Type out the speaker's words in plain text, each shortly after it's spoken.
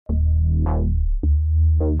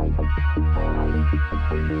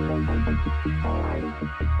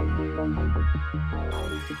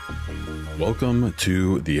Welcome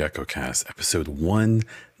to the EchoCast, episode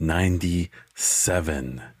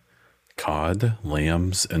 197. COD,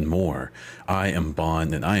 Lambs, and more. I am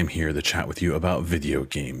Bond, and I am here to chat with you about video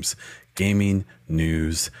games, gaming,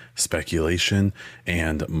 news, speculation,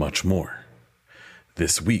 and much more.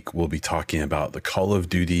 This week, we'll be talking about the Call of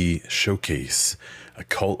Duty Showcase, a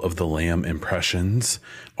Cult of the Lamb impressions,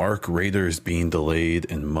 Arc Raiders being delayed,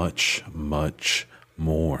 and much, much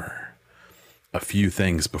more. A few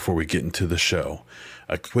things before we get into the show.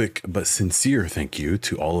 A quick but sincere thank you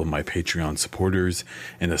to all of my Patreon supporters,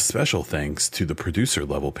 and a special thanks to the producer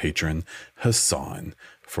level patron, Hassan,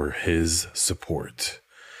 for his support.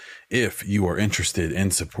 If you are interested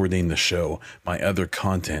in supporting the show, my other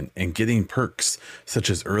content, and getting perks such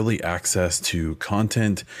as early access to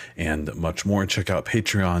content and much more, check out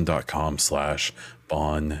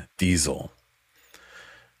patreon.com/BonDiesel.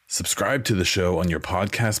 Subscribe to the show on your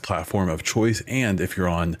podcast platform of choice, and if you're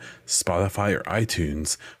on Spotify or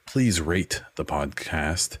iTunes, please rate the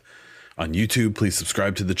podcast. On YouTube, please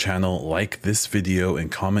subscribe to the channel, like this video, and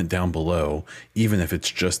comment down below, even if it's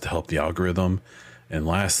just to help the algorithm. And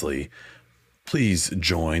lastly, please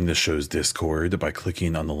join the show's Discord by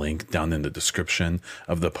clicking on the link down in the description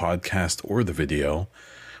of the podcast or the video.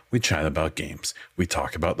 We chat about games. We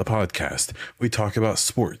talk about the podcast. We talk about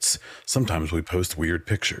sports. Sometimes we post weird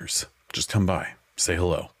pictures. Just come by, say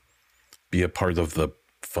hello, be a part of the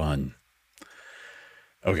fun.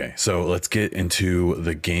 Okay, so let's get into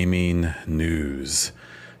the gaming news.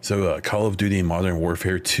 So Call of Duty Modern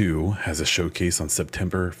Warfare 2 has a showcase on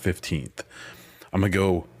September 15th. I'm going to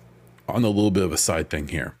go on a little bit of a side thing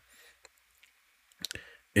here.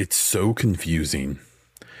 It's so confusing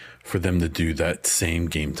for them to do that same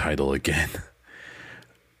game title again.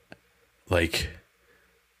 Like,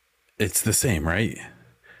 it's the same, right?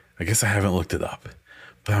 I guess I haven't looked it up,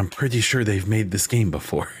 but I'm pretty sure they've made this game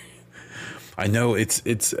before. I know it's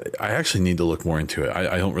I actually need to look more into it.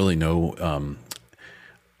 I don't really know.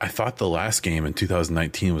 I thought the last game in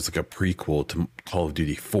 2019 was like a prequel to Call of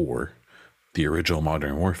Duty 4, the original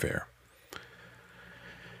Modern Warfare.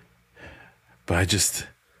 But I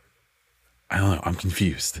don't know. I'm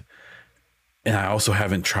confused. And I also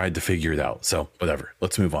haven't tried to figure it out. So whatever,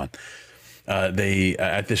 let's move on. They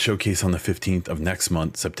at this showcase on the 15th of next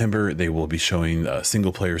month, September, they will be showing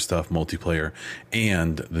single player stuff, multiplayer,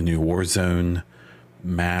 and the new Warzone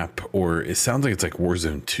map, or it sounds like it's like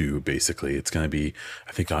Warzone 2, basically. It's going to be,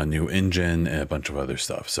 I think, on a new engine and a bunch of other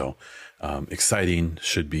stuff. So exciting,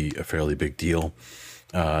 should be a fairly big deal.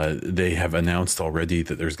 They have announced already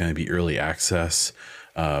that there's going to be early access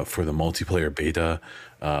for the multiplayer beta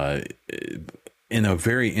in a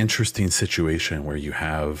very interesting situation where you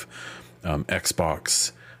have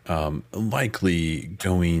Xbox likely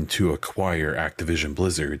going to acquire Activision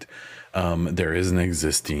Blizzard. There is an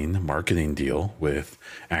existing marketing deal with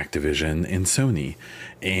Activision and Sony,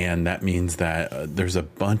 and that means that there's a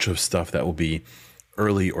bunch of stuff that will be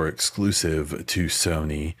early or exclusive to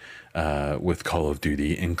Sony with Call of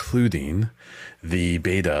Duty, including the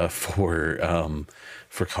beta for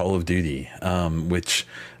Call of Duty, which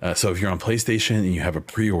so if you're on PlayStation and you have a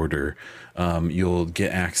pre-order, you'll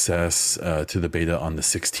get access to the beta on the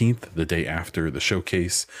 16th, the day after the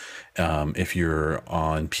showcase. If you're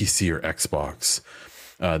on PC or Xbox,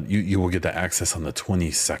 you will get that access on the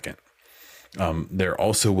 22nd. There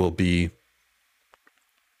also will be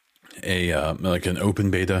like an open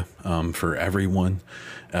beta for everyone,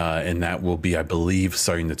 and that will be, I believe,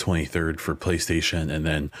 starting the 23rd for PlayStation, and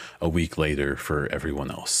then a week later for everyone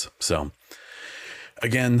else. So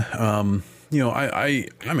again, I'm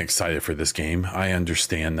excited for this game. I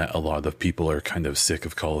understand that a lot of people are kind of sick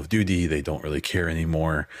of Call of Duty. They don't really care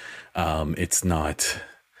anymore. It's not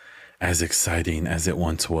as exciting as it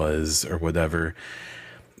once was or whatever,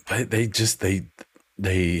 but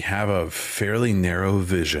they have a fairly narrow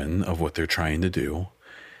vision of what they're trying to do,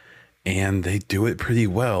 and they do it pretty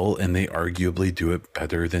well, and they arguably do it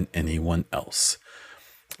better than anyone else.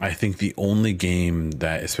 I think the only game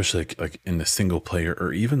that, especially like in the single player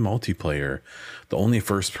or even multiplayer, the only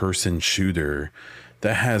first person shooter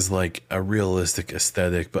that has like a realistic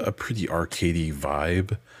aesthetic but a pretty arcadey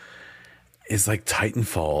vibe is like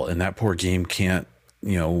Titanfall, and that poor game can't,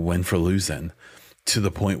 win for losing, to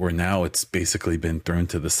the point where now it's basically been thrown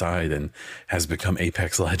to the side and has become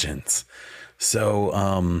Apex Legends. So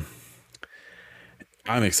I'm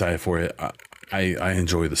excited for it. I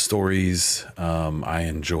enjoy the stories. I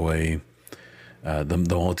enjoy the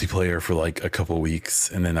multiplayer for like a couple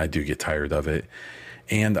weeks, and then I do get tired of it.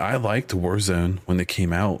 And I liked Warzone when it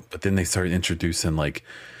came out, but then they started introducing like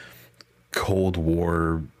Cold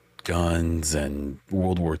War guns and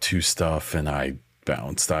World War II stuff, and I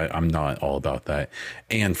bounced. I'm not all about that.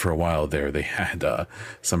 And for a while there, they had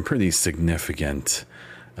some pretty significant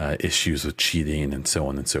issues with cheating and so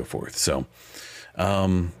on and so forth. So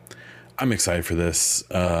I'm excited for this.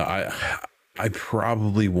 I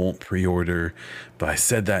probably won't pre-order, but I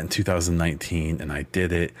said that in 2019 and I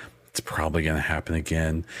did it. It's probably going to happen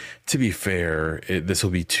again. To be fair, this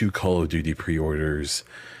will be 2 Call of Duty pre-orders.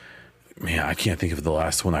 Man, I can't think of the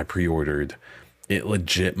last one I pre-ordered. It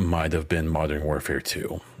legit might have been Modern Warfare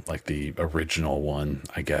 2, like the original one,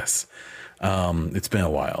 I guess. It's been a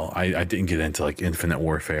while. I didn't get into like Infinite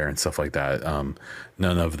Warfare and stuff like that.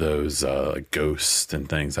 None of those like Ghost and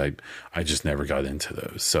things. I just never got into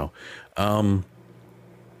those. So,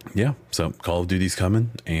 yeah. So Call of Duty's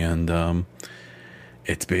coming, and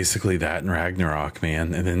it's basically that and Ragnarok,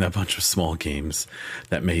 man, and then a bunch of small games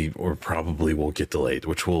that may or probably will get delayed,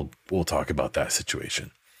 which we'll talk about that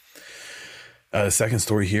situation. Second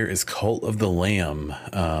story here is Cult of the Lamb,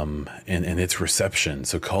 and its reception.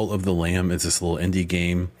 So Cult of the Lamb is this little indie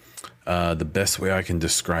game. The best way I can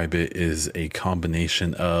describe it is a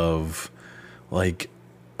combination of like,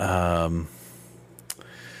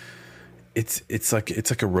 it's like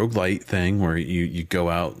a roguelite thing where you go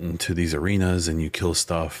out into these arenas and you kill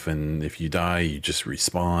stuff, and if you die, you just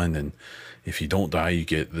respawn, and if you don't die, you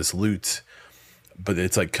get this loot. But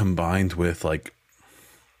it's like combined with like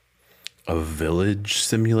a village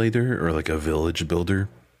simulator or like a village builder.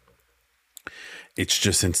 It's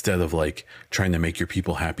just, instead of like trying to make your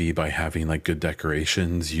people happy by having like good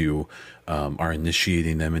decorations, you are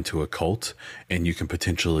initiating them into a cult, and you can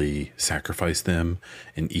potentially sacrifice them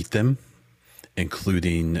and eat them,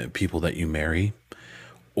 including people that you marry,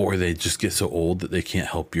 or they just get so old that they can't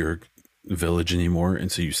help your village anymore,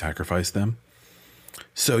 and so you sacrifice them.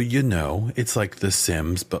 So, it's like The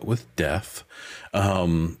Sims, but with death.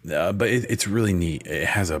 But it's really neat. It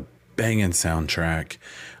has a banging soundtrack.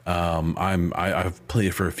 I've played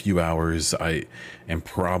it for a few hours. I am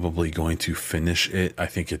probably going to finish it. I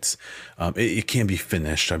think it can be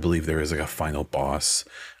finished. I believe there is like a final boss,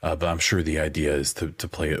 but I'm sure the idea is to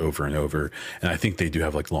play it over and over. And I think they do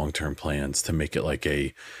have like long-term plans to make it like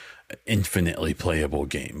a infinitely playable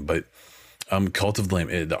game. But Cult of the Lamb,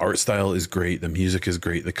 the art style is great. The music is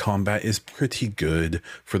great. The combat is pretty good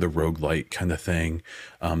for the roguelite kind of thing.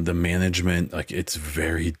 The management, like, it's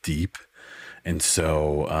very deep. And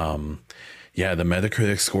so, yeah, the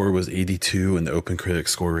Metacritic score was 82 and the OpenCritic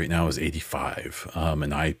score right now is 85.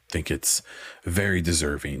 And I think it's very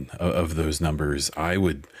deserving of those numbers. I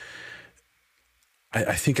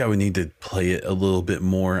think I would need to play it a little bit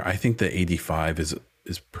more. I think the 85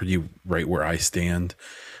 is pretty right where I stand.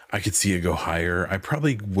 I could see it go higher. I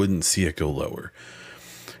probably wouldn't see it go lower.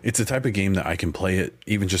 It's the type of game that I can play it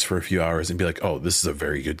even just for a few hours and be like, oh, this is a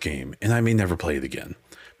very good game. And I may never play it again.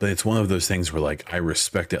 But it's one of those things where like I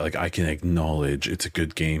respect it. Like I can acknowledge it's a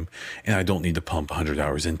good game and I don't need to pump 100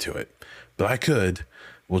 hours into it. But I could.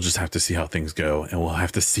 We'll just have to see how things go. And we'll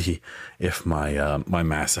have to see if my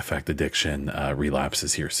Mass Effect addiction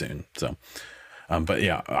relapses here soon. So, but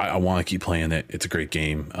yeah, I want to keep playing it. It's a great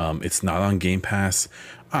game. It's not on Game Pass.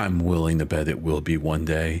 I'm willing to bet it will be one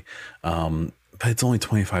day. But it's only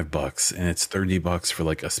 $25 and it's $30 for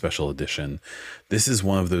like a special edition. This is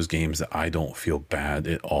one of those games that I don't feel bad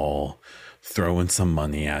at all throwing some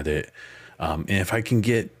money at it. And if I can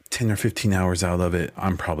get 10 or 15 hours out of it,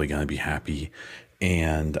 I'm probably going to be happy.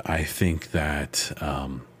 And I think that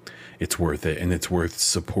it's worth it. And it's worth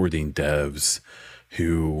supporting devs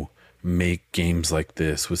who make games like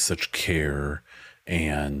this with such care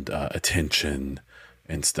and attention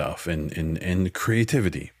and stuff and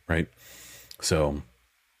creativity, right? So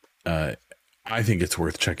I think it's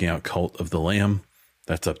worth checking out Cult of the Lamb.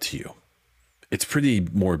 That's up to you. It's pretty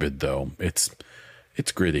morbid though. It's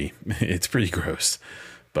gritty. It's pretty gross,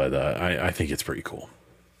 but I think it's pretty cool.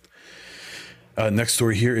 Next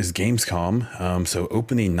story here is Gamescom. So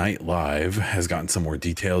Opening Night Live has gotten some more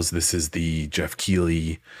details. This is the Jeff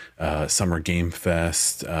Keighley Summer Game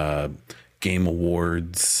Fest Game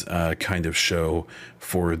Awards kind of show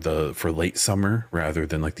for late summer rather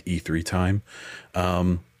than like the E3 time.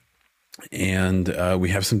 And we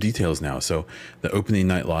have some details now. So the Opening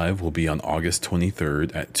Night Live will be on August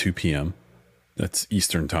 23rd at 2 p.m. That's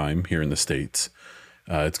Eastern time here in the States.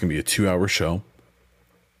 It's going to be a 2-hour show.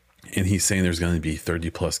 And he's saying there's going to be 30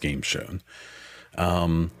 plus games shown.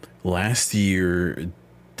 Last year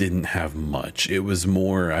didn't have much. It was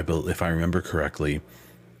more, if I remember correctly,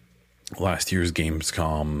 last year's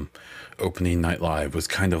Gamescom Opening Night Live was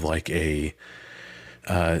kind of like a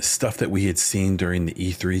stuff that we had seen during the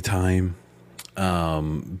E3 time.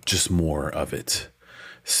 just more of it.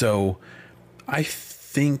 So I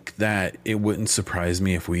think that it wouldn't surprise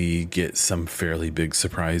me if we get some fairly big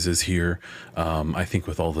surprises here. I think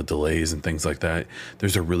with all the delays and things like that,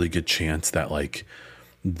 there's a really good chance that like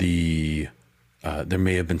there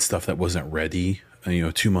may have been stuff that wasn't ready,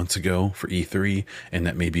 2 months ago for E3, and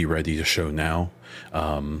that may be ready to show now.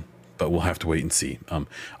 But we'll have to wait and see.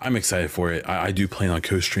 I'm excited for it. I do plan on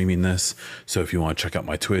co-streaming this. So if you want to check out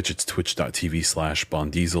my Twitch, it's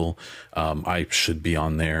twitch.tv/Bondiesel. I should be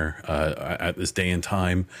on there at this day and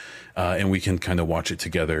time. And we can kind of watch it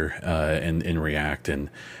together and react and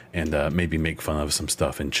maybe make fun of some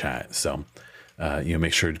stuff in chat. So,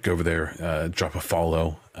 make sure to go over there, drop a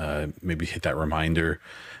follow, maybe hit that reminder.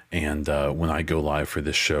 And when I go live for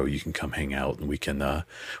this show, you can come hang out and we can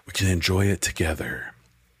enjoy it together.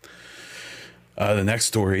 The next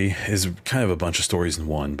story is kind of a bunch of stories in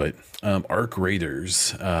one, but Arc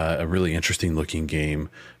Raiders, a really interesting looking game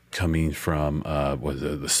coming from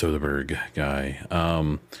the Soderbergh guy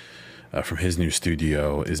from his new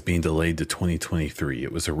studio, is being delayed to 2023.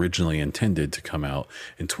 It was originally intended to come out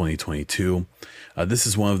in 2022. This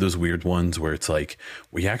is one of those weird ones where it's like,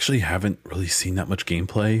 we actually haven't really seen that much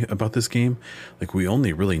gameplay about this game. Like, we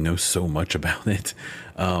only really know so much about it.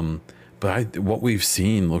 But what we've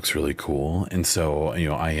seen looks really cool. And so,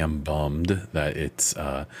 I am bummed that it's,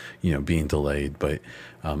 being delayed, but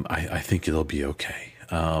I think it'll be okay.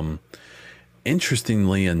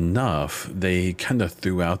 Interestingly enough, they kind of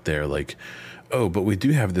threw out there like, oh, but we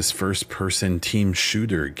do have this first person team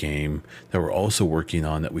shooter game that we're also working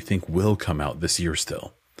on that we think will come out this year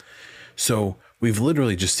still. So we've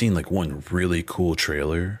literally just seen like one really cool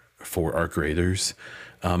trailer for Arc Raiders.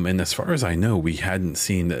 And as far as I know, we hadn't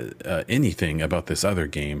seen anything about this other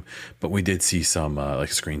game, but we did see some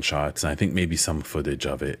like screenshots and I think maybe some footage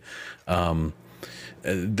of it.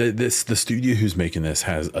 The studio who's making this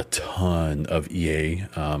has a ton of EA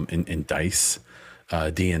in DICE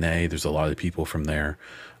DNA. There's a lot of people from there.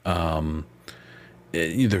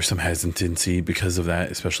 There's some hesitancy because of that,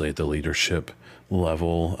 especially at the leadership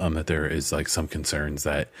level, that there is like some concerns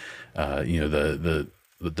that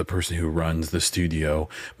the person who runs the studio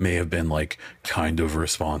may have been like kind of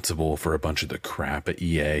responsible for a bunch of the crap at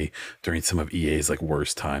EA during some of EA's like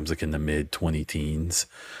worst times, like in the mid 20 teens.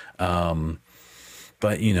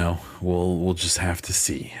 But we'll just have to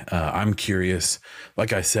see. I'm curious.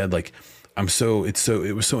 Like I said, like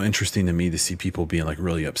it was so interesting to me to see people being like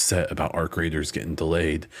really upset about Arc Raiders getting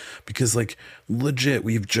delayed, because like legit,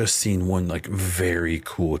 we've just seen one like very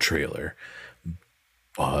cool trailer,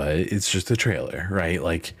 but it's just a trailer, right?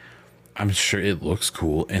 Like, I'm sure it looks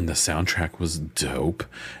cool and the soundtrack was dope,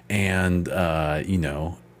 and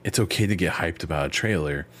it's okay to get hyped about a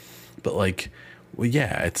trailer, but like, well,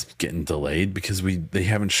 yeah, it's getting delayed because they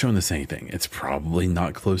haven't shown us anything. It's probably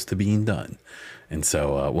not close to being done. And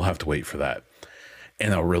so we'll have to wait for that.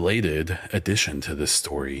 And a related addition to this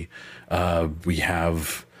story, we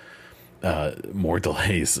have more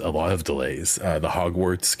delays, a lot of delays. The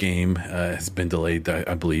Hogwarts game has been delayed.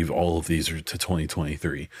 I believe all of these are to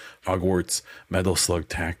 2023. Hogwarts, Metal Slug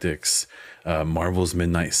Tactics, Marvel's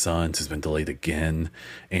Midnight Suns has been delayed again,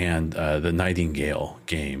 and the Nightingale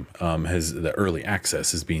game the early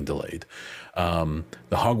access is being delayed.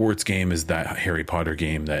 The Hogwarts game is that Harry Potter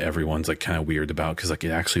game that everyone's like kind of weird about, because like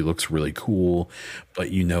it actually looks really cool, but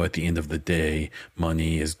at the end of the day,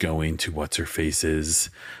 money is going to what's her face's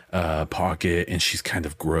pocket, and she's kind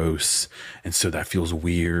of gross, and so that feels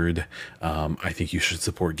weird. I think you should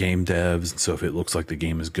support game devs, so if it looks like the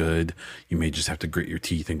game is good, you may just have to grit your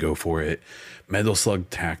teeth and go for it. Metal Slug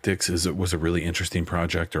Tactics was a really interesting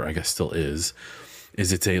project, or I guess still is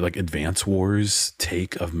it's a like Advance Wars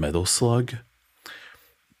take of Metal Slug.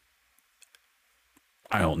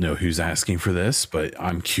 I don't know who's asking for this, but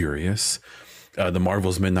I'm curious. The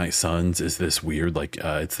Marvel's Midnight Suns is this weird, like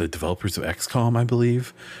it's the developers of XCOM, I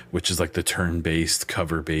believe, which is like the turn-based,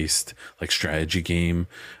 cover-based like strategy game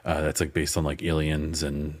that's like based on like aliens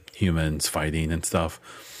and humans fighting and stuff.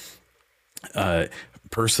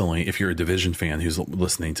 Personally, if you're a Division fan who's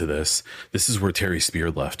listening to this is where Terry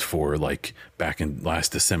Spear left for like back in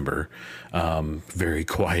last December. Very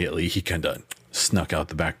quietly, he kind of snuck out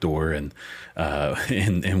the back door and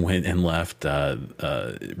went and left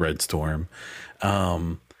Red Storm.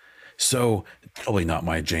 So probably not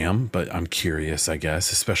my jam, but I'm curious, I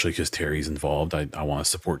guess, especially because Terry's involved. I want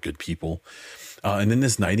to support good people. And then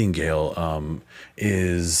this Nightingale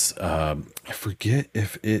is I forget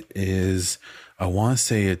if it is. I want to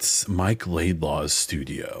say it's Mike Laidlaw's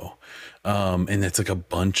studio. And it's like a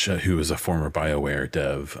bunch who is a former BioWare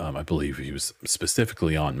dev. I believe he was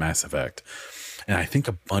specifically on Mass Effect. And I think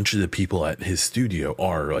a bunch of the people at his studio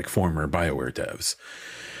are like former BioWare devs.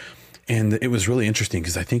 And it was really interesting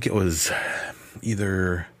because I think it was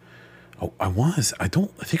either, I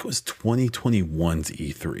think it was 2021's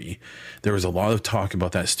E3. There was a lot of talk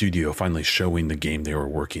about that studio finally showing the game they were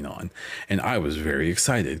working on. And I was very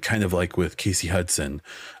excited, kind of like with Casey Hudson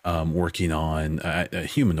working on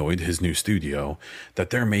Humanoid, his new studio, that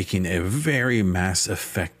they're making a very Mass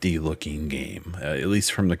Effect-y looking game, at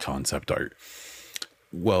least from the concept art.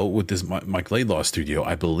 Well, with this Mike Laidlaw studio,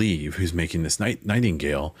 I believe, who's making this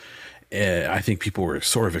Nightingale, I think people were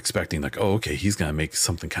sort of expecting like, oh, okay, he's going to make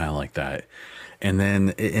something kind of like that. And then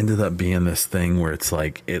it ended up being this thing where it's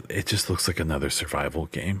like, it just looks like another survival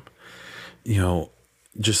game,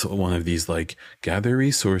 just one of these, like, gather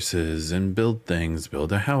resources and build things,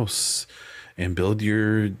 build a house and build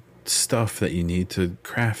your stuff that you need to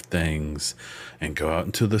craft things and go out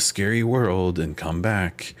into the scary world and come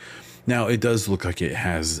back. Now it does look like it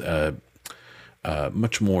has,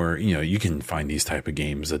 much more, you can find these type of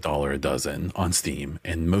games $1 a dozen on Steam,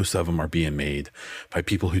 and most of them are being made by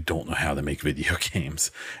people who don't know how to make video games,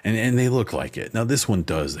 and they look like it. Now this one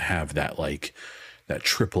does have that, like, that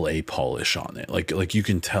AAA polish on it, like you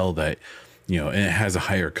can tell that, and it has a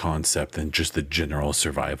higher concept than just the general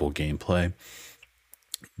survival gameplay,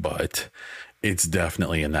 but it's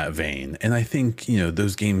definitely in that vein. And I think,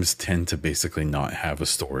 those games tend to basically not have a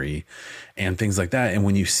story and things like that. And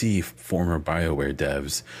when you see former BioWare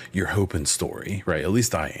devs, you're hoping story, right? At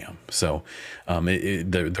least I am. So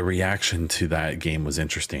the reaction to that game was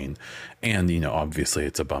interesting. And, obviously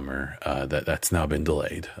it's a bummer that's now been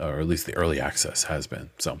delayed, or at least the early access has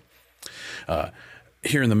been. So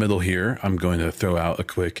here in the middle here, I'm going to throw out a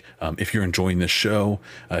quick, if you're enjoying this show,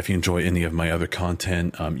 if you enjoy any of my other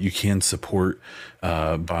content, you can support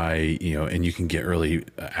by, and you can get early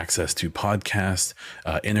access to podcasts,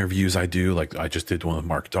 interviews I do, like I just did one with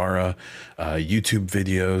Mark Dara, YouTube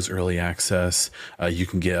videos, early access. You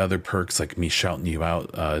can get other perks like me shouting you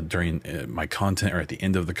out during my content or at the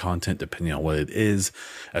end of the content, depending on what it is,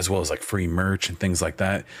 as well as like free merch and things like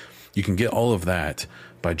that. You can get all of that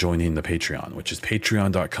by joining the Patreon, which is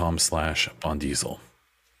patreon.com/bondiesel.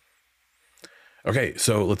 Okay,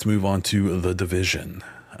 so let's move on to The Division.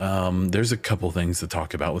 There's a couple things to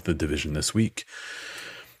talk about with The Division this week.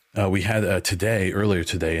 We had earlier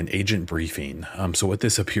today, an agent briefing. So what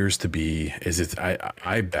this appears to be is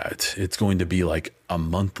I bet it's going to be like a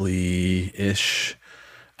monthly-ish,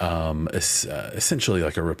 essentially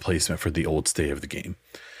like a replacement for the old state of the game.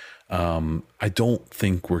 I don't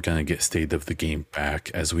think we're going to get state of the game back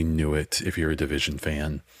as we knew it if you're a Division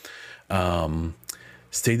fan.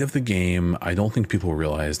 State of the game, I don't think people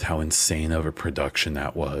realized how insane of a production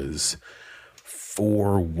that was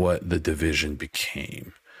for what the Division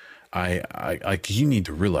became. You need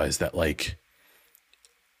to realize that like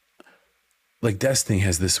Destiny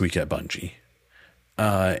has this week at Bungie,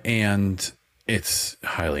 and it's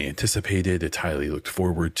highly anticipated. It's highly looked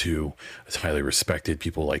forward to. It's highly respected.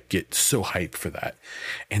 People like get so hyped for that.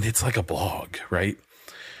 And it's like a blog, right?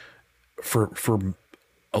 For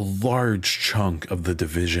a large chunk of the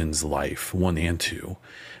Division's life, 1 and 2,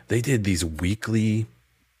 they did these weekly,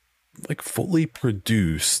 like fully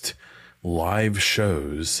produced live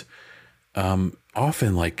shows,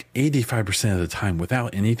 often like 85% of the time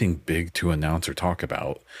without anything big to announce or talk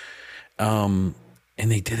about. And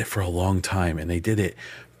they did it for a long time, and they did it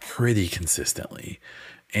pretty consistently.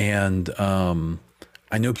 And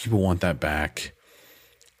I know people want that back.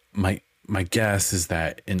 My guess is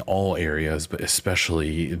that in all areas, but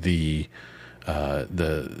especially the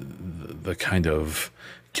kind of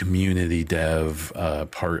community dev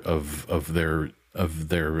part of their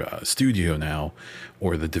studio now,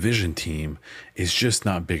 or the Division team, is just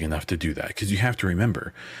not big enough to do that. Because you have to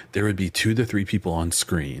remember, there would be 2 to 3 people on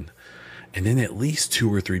screen, and then at least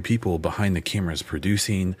 2 or 3 people behind the cameras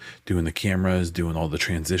producing, doing the cameras, doing all the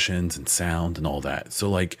transitions and sound and all that. So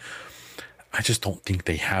like, I just don't think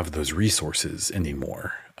they have those resources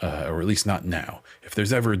anymore, or at least not now. If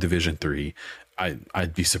there's ever a Division 3,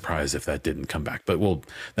 I'd be surprised if that didn't come back. But well,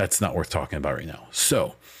 that's not worth talking about right now.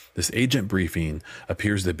 So this agent briefing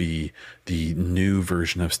appears to be the new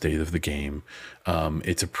version of State of the Game.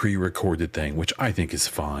 It's a pre-recorded thing, which I think is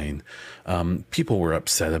fine. People were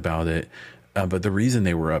upset about it, but the reason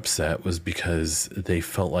they were upset was because they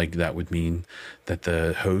felt like that would mean that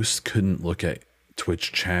the host couldn't look at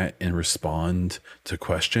Twitch chat and respond to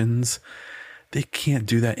questions. They can't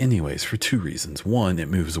do that anyways for 2 reasons. 1, it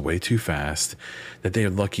moves way too fast, that they are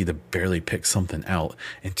lucky to barely pick something out.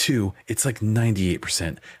 And 2, it's like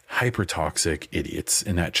 98% hyper toxic idiots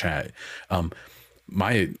in that chat.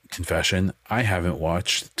 My confession, I haven't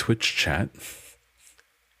watched Twitch chat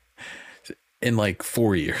in like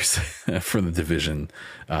 4 years for the Division,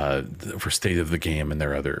 for State of the Game and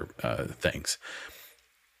their other things.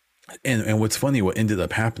 And what's funny, what ended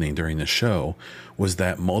up happening during the show was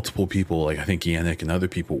that multiple people, like I think Yannick and other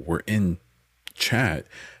people, were in chat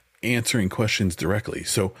answering questions directly.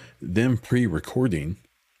 So them pre-recording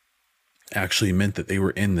actually meant that they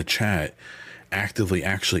were in the chat actively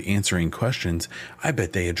actually answering questions. I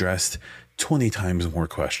bet they addressed 20 times more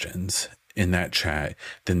questions in that chat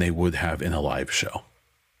than they would have in a live show.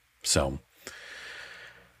 So,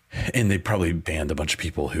 and they probably banned a bunch of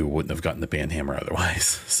people who wouldn't have gotten the ban hammer otherwise.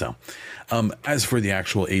 So, as for the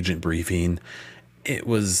actual agent briefing, it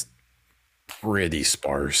was pretty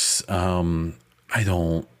sparse. I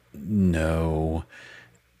don't know.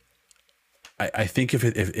 I think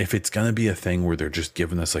if it's going to be a thing where they're just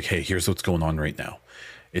giving us like, hey, here's what's going on right now.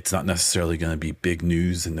 It's not necessarily going to be big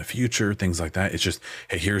news in the future, things like that. It's just,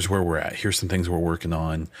 hey, here's where we're at. Here's some things we're working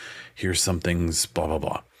on. Here's some things, blah, blah,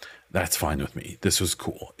 blah. That's fine with me. This was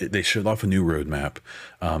cool. They showed off a new roadmap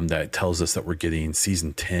that tells us that we're getting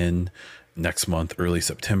season 10 next month, early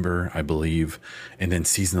September, I believe, and then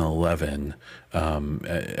season 11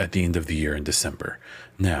 at the end of the year in December.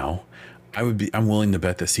 Now, I'm willing to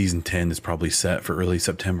bet that season 10 is probably set for early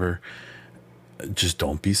September. Just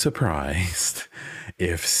don't be surprised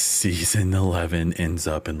if season 11 ends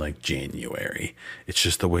up in like January. It's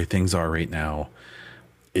just the way things are right now.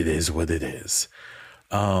 It is what it is.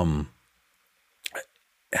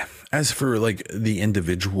 As for like the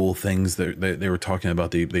individual things that they were talking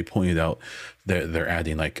about, they pointed out that they're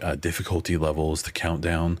adding like difficulty levels to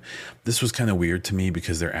Countdown. This was kind of weird to me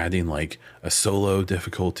because they're adding like a solo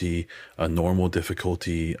difficulty, a normal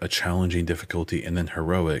difficulty, a challenging difficulty, and then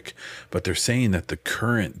heroic. But they're saying that the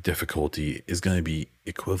current difficulty is going to be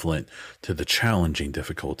equivalent to the challenging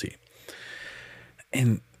difficulty.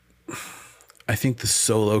 And I think the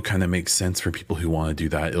solo kind of makes sense for people who want to do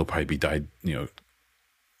that. It'll probably be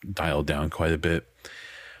dialed down quite a bit.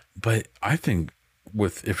 But I think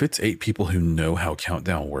if it's 8 people who know how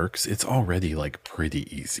Countdown works, it's already like pretty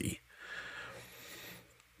easy.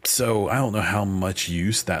 So I don't know how much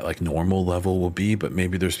use that like normal level will be, but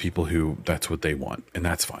maybe there's people who that's what they want, and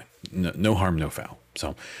that's fine. No harm, no foul.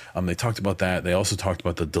 So they talked about that. They also talked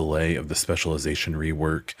about the delay of the specialization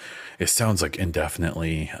rework. It sounds like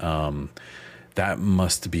indefinitely. That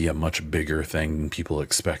must be a much bigger thing than people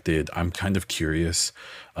expected. I'm kind of curious.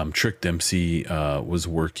 Trick Dempsey was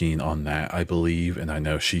working on that, I believe, and I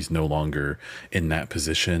know she's no longer in that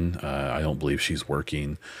position. I don't believe she's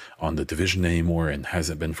working on the division anymore and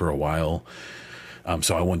hasn't been for a while.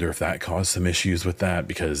 So I wonder if that caused some issues with that,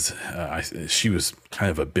 because she was kind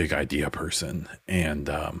of a big idea person, and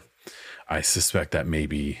I suspect that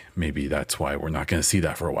maybe that's why we're not going to see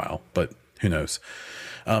that for a while, but who knows.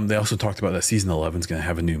 They also talked about that season 11 is going to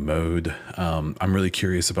have a new mode. I'm really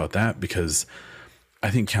curious about that because I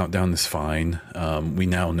think Countdown is fine. We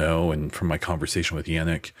now know, and from my conversation with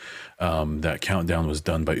Yannick, that Countdown was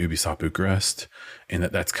done by Ubisoft Bucharest, and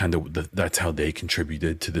that's kind of that's how they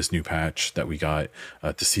contributed to this new patch that we got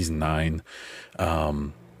to season 9.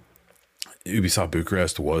 Ubisoft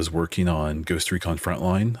Bucharest was working on Ghost Recon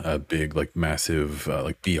Frontline, a big, like massive,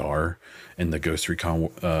 like BR in the Ghost Recon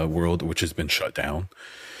world, which has been shut down.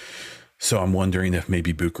 So I'm wondering if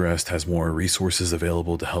maybe Bucharest has more resources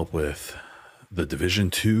available to help with the Division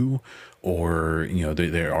 2, or,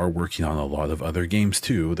 they are working on a lot of other games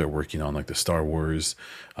too. They're working on like the Star Wars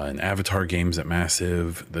and Avatar games at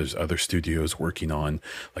Massive. There's other studios working on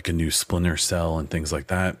like a new Splinter Cell and things like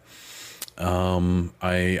that.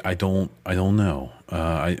 I don't know.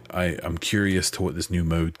 I'm curious to what this new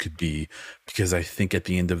mode could be, because I think at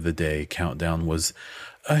the end of the day, Countdown was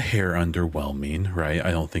a hair underwhelming, right?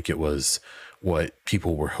 I don't think it was what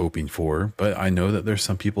people were hoping for, but I know that there's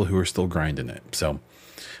some people who are still grinding it. So,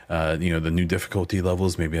 the new difficulty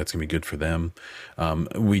levels, maybe that's gonna be good for them.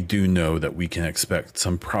 We do know that we can expect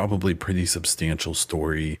some probably pretty substantial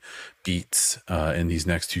story beats in these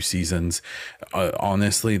next 2 seasons.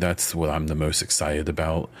 Honestly, that's what I'm the most excited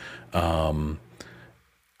about. I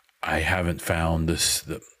haven't found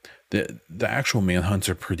the actual manhunts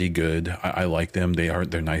are pretty good. I like them.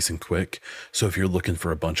 They're nice and quick. So if you're looking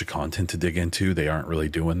for a bunch of content to dig into, they aren't really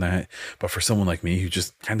doing that. But for someone like me who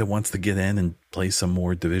just kind of wants to get in and play some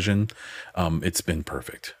more Division, it's been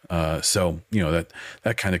perfect. So that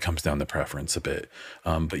kind of comes down to preference a bit.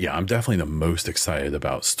 But yeah, I'm definitely the most excited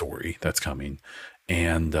about story that's coming,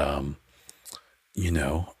 and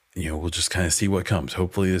we'll just kind of see what comes.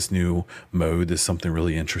 Hopefully, this new mode is something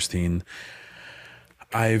really interesting.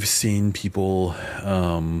 I've seen people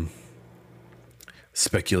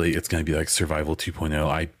speculate it's going to be like Survival 2.0.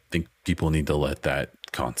 I think people need to let that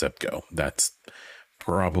concept go. That's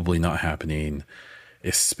probably not happening,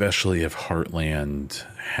 especially if Heartland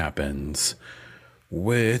happens,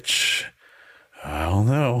 which I don't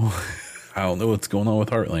know. I don't know what's going on with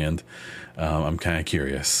Heartland. I'm kind of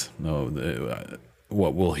curious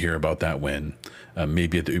what we'll hear about that when,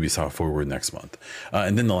 maybe at the Ubisoft Forward next month.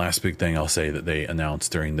 And then the last big thing I'll say that they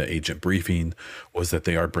announced during the agent briefing was that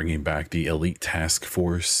they are bringing back the Elite Task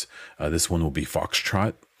Force. This one will be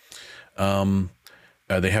Foxtrot.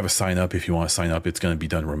 They have a sign up. If you want to sign up, it's going to be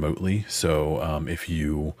done remotely. So if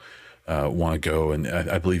you want to go, and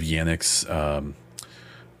I believe Yannick's, I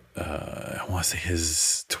want to say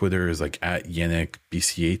his Twitter is like at Yannick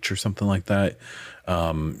BCH or something like that.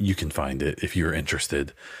 You can find it if you're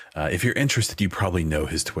interested. If you're interested, you probably know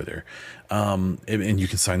his Twitter. And you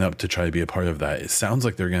can sign up to try to be a part of that. It sounds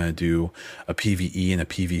like they're going to do a PvE and a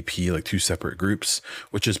PvP, like two separate groups,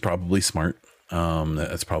 which is probably smart.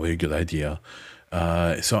 That's probably a good idea.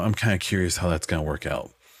 So I'm kind of curious how that's going to work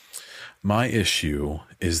out. My issue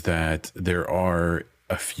is that there are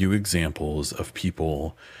a few examples of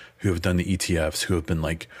people who have done the ETFs who have been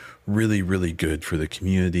like really, really good for the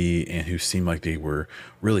community and who seem like they were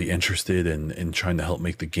really interested in trying to help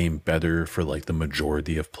make the game better for like the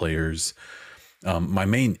majority of players. My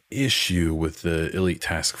main issue with the Elite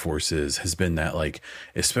Task Forces has been that, like,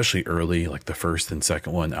 especially early, like the first and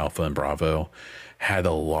second one, Alpha and Bravo, had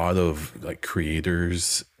a lot of like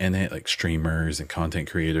creators in it, like streamers and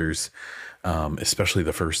content creators, especially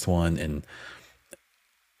the first one. And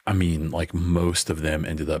I mean, like most of them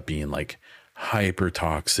ended up being like hyper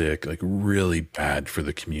toxic, like really bad for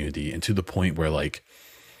the community. And to the point where, like,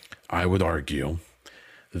 I would argue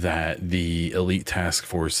that the Elite Task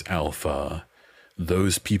Force Alpha,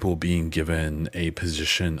 those people being given a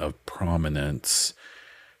position of prominence,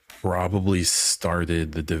 probably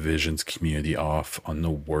started the Division's community off on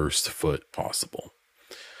the worst foot possible,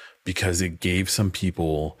 because it gave some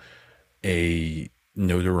people a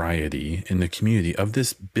notoriety in the community of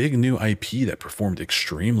this big new IP that performed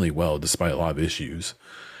extremely well despite a lot of issues.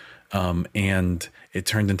 And it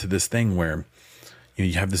turned into this thing where, you know,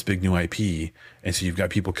 you have this big new IP, and so you've got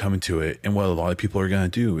people coming to it, and what a lot of people are going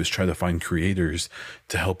to do is try to find creators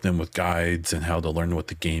to help them with guides and how to learn what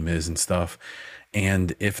the game is and stuff.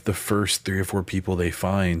 And if the first 3 or 4 people they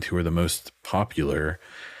find who are the most popular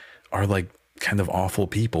are like kind of awful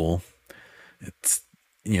people, it's,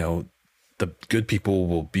 you know, the good people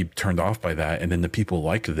will be turned off by that, and then the people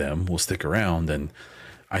like them will stick around. And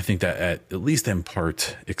I think that at least in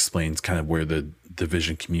part explains kind of where the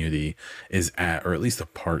Division community is at, or at least a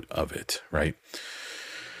part of it, right?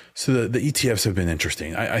 So the ETFs have been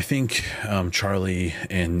interesting. I think Charlie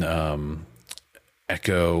and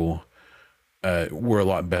Echo were a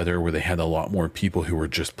lot better, where they had a lot more people who were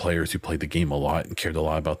just players who played the game a lot and cared a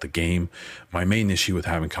lot about the game. My main issue with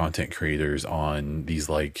having content creators on these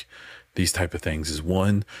type of things is,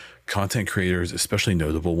 one, content creators, especially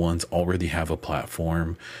notable ones, already have a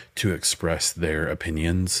platform to express their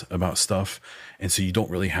opinions about stuff. And so you don't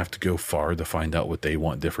really have to go far to find out what they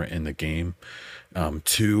want different in the game.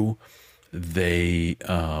 2, they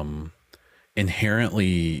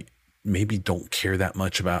inherently maybe don't care that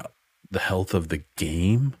much about the health of the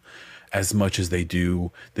game as much as they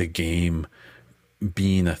do the game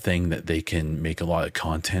being a thing that they can make a lot of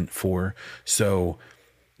content for. So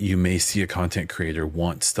you may see a content creator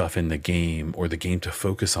want stuff in the game, or the game to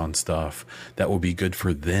focus on stuff that will be good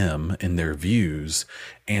for them and their views,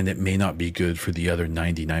 and it may not be good for the other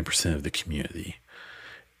 99% of the community.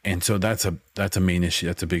 And so that's a main issue.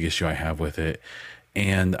 That's a big issue I have with it.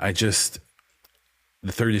 And the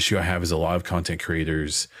third issue I have is a lot of content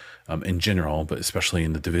creators in general, but especially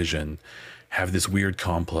in the Division, have this weird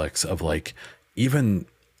complex of, like, even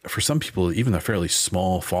for some people, even a fairly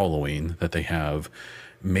small following that they have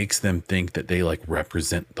makes them think that they like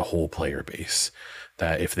represent the whole player base.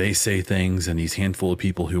 That if they say things and these handful of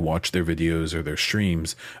people who watch their videos or their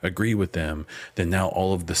streams agree with them, then now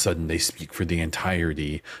all of the sudden they speak for the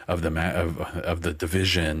entirety of the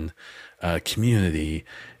Division community.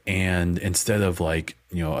 And instead of, like,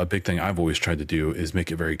 you know, a big thing I've always tried to do is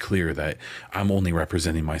make it very clear that I'm only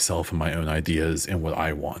representing myself and my own ideas and what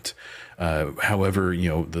I want. However, you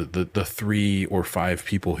know, the 3 or 5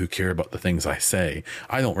 people who care about the things I say,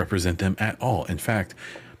 I don't represent them at all. In fact,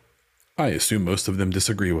 I assume most of them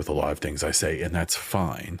disagree with a lot of things I say, and that's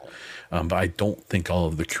fine. But I don't think all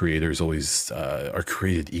of the creators always are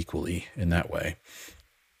created equally in that way.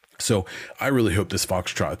 So I really hope this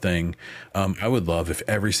Foxtrot thing, I would love if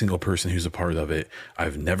every single person who's a part of it,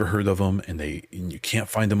 I've never heard of them, and you can't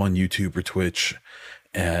find them on YouTube or Twitch,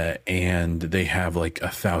 and they have like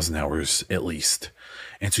 1,000 hours at least.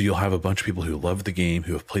 And so you'll have a bunch of people who love the game,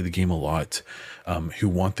 who have played the game a lot, who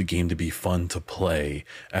want the game to be fun to play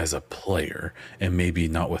as a player and maybe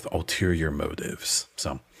not with ulterior motives.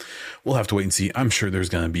 So we'll have to wait and see. I'm sure there's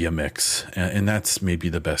going to be a mix, and that's maybe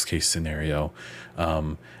the best case scenario.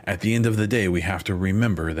 At the end of the day, we have to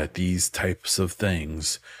remember that these types of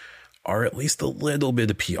things are at least a little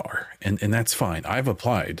bit of PR, and that's fine. I've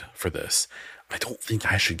applied for this. I don't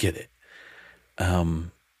think I should get it.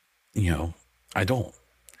 I don't.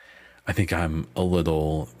 I think I'm a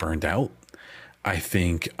little burned out. I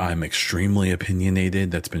think I'm extremely opinionated.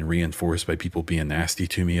 That's been reinforced by people being nasty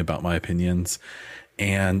to me about my opinions.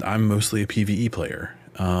 And I'm mostly a PvE player.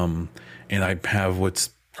 And I have what's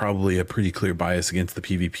probably a pretty clear bias against the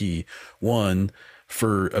PvP. One,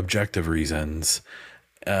 for objective reasons.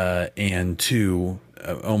 And two,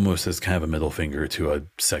 almost as kind of a middle finger to a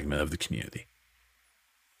segment of the community.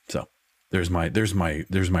 So there's my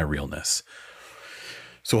realness.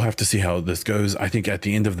 So we'll have to see how this goes. I think at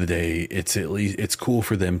the end of the day, it's cool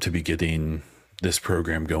for them to be getting this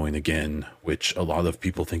program going again, which a lot of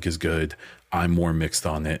people think is good. I'm more mixed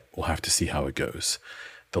on it. We'll have to see how it goes.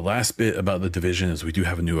 The last bit about the Division is we do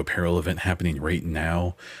have a new apparel event happening right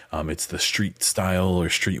now. It's the street style or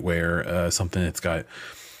streetwear, something that's got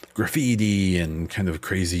graffiti and kind of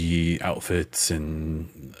crazy outfits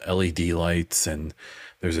and LED lights, and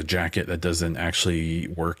there's a jacket that doesn't actually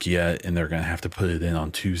work yet, and they're going to have to put it in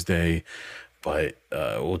on Tuesday, but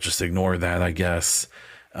we'll just ignore that, I guess.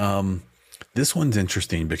 This one's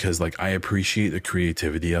interesting because I appreciate the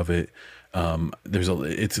creativity of it.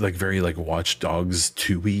 It's very Watch Dogs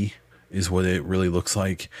 2-y is what it really looks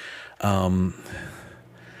like.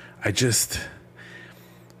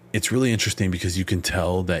 It's really interesting because you can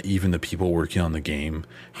tell that even the people working on the game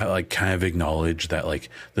kind of acknowledge that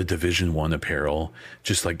the Division 1 apparel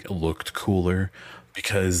just looked cooler,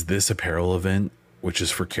 because this apparel event, which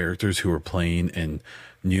is for characters who are playing in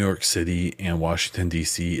New York City and Washington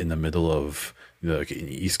DC in the middle of the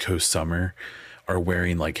East Coast summer, are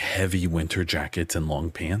wearing heavy winter jackets and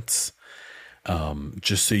long pants.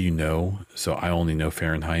 Just so you know, so I only know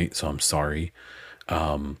Fahrenheit, so I'm sorry.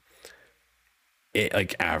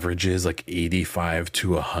 It averages 85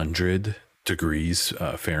 to 100 degrees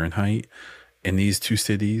Fahrenheit in these two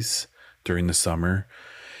cities during the summer.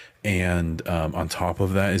 And on top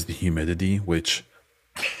of that is the humidity, which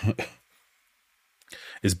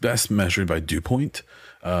is best measured by dew point.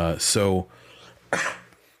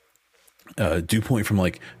 Dew point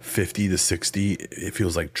from 50 to 60, it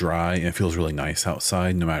feels dry and it feels really nice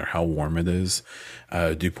outside no matter how warm it is.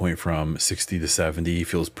 Dew point from 60 to 70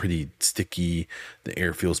 feels pretty sticky. The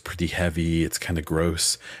air feels pretty heavy. It's kind of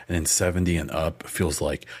gross. And then 70 and up feels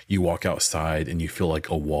like you walk outside and you feel like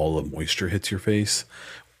a wall of moisture hits your face,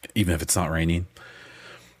 even if it's not raining.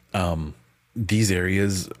 These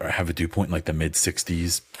areas have a dew point in the mid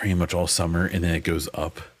 60s pretty much all summer, and then it goes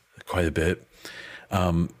up quite a bit.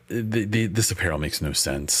 This apparel makes no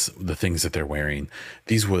sense. The things that they're wearing,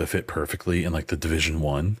 these would have fit perfectly in the Division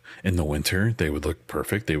 1 in the winter. They would look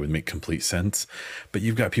perfect. They would make complete sense. But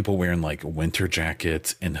you've got people wearing winter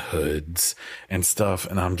jackets and hoods and stuff,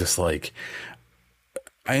 and I'm just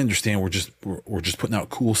I understand we're just putting out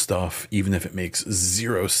cool stuff, even if it makes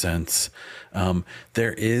zero sense.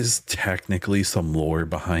 There is technically some lore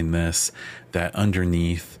behind this, that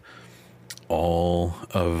underneath all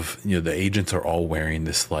of the agents are all wearing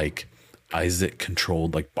this Isaac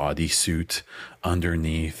controlled bodysuit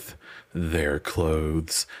underneath their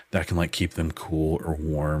clothes that can keep them cool or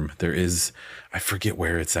warm. There is, I forget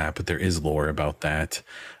where it's at, but there is lore about that.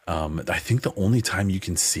 I think the only time you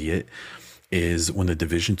can see it is when the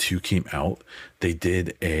Division 2 came out. They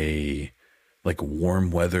did a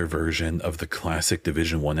warm weather version of the classic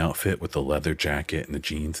Division 1 outfit with the leather jacket and the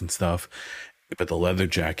jeans and stuff. But the leather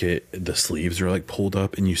jacket, the sleeves are pulled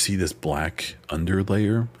up and you see this black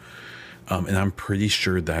underlayer. And I'm pretty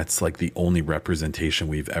sure that's the only representation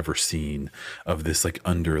we've ever seen of this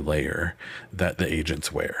underlayer that the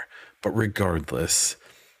agents wear. But regardless,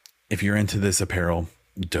 if you're into this apparel,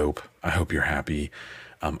 dope. I hope you're happy.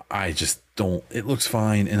 I just don't, it looks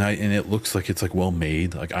fine. And it looks like it's well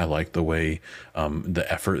made. I like the way, the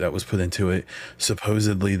effort that was put into it.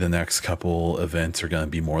 Supposedly the next couple events are going to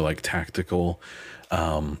be more tactical.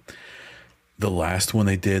 The last one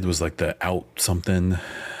they did was the out something,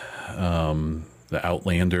 the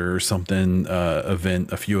Outlander or something,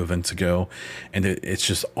 event a few events ago. And it's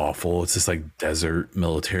just awful. It's this desert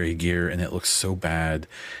military gear, and it looks so bad.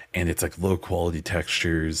 And it's low quality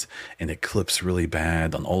textures, and it clips really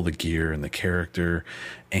bad on all the gear and the character.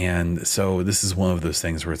 And so this is one of those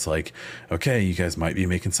things where it's okay, you guys might be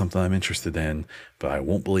making something I'm interested in, but I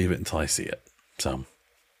won't believe it until I see it. So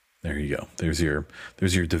There you go. There's your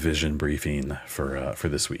Division briefing for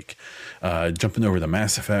this week. Jumping over to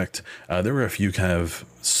Mass Effect, there were a few kind of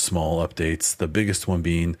small updates. The biggest one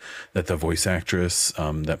being that the voice actress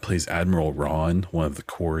that plays Admiral Ron, one of the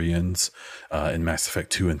Quarians in Mass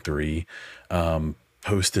Effect 2 and 3,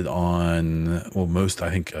 posted on most,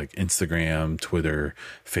 I think, like Instagram, Twitter,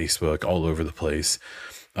 Facebook, all over the place,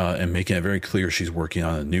 and making it very clear she's working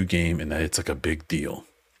on a new game and that it's like a big deal.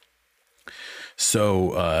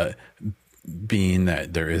 So, being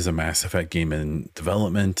that there is a Mass Effect game in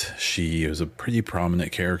development, she was a pretty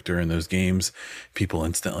prominent character in those games. People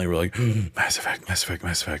instantly were like, Mass Effect, Mass Effect,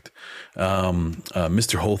 Mass Effect.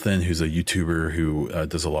 Mr. Holthen, who's a YouTuber who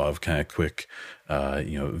does a lot of kind of quick,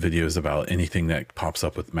 videos about anything that pops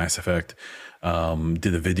up with Mass Effect,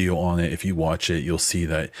 did a video on it. If you watch it, you'll see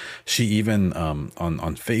that she even on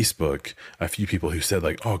Facebook, a few people who said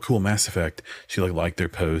like, oh, cool, Mass Effect, she liked their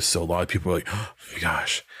posts. So a lot of people were like, oh my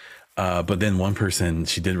gosh. But then one person,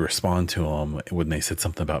 she did respond to them when they said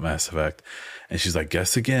something about Mass Effect, and she's like,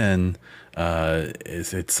 guess again,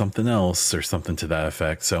 is it something else or something to that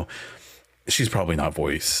effect? So she's probably not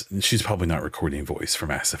recording voice for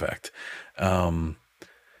Mass Effect. So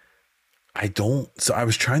I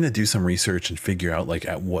was trying to do some research and figure out like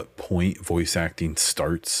at what point voice acting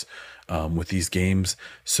starts with these games.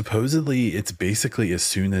 Supposedly it's basically as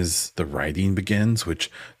soon as the writing begins,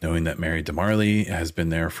 which, knowing that Mary DeMarley has been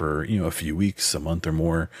there for, a few weeks, a month or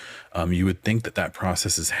more, you would think that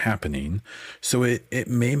process is happening. So it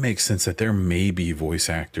may make sense that there may be voice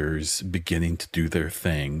actors beginning to do their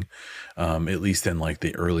thing, at least in like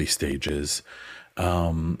the early stages.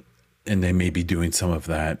 And they may be doing some of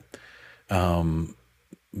that.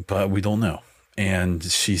 But we don't know. And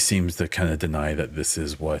she seems to kind of deny that this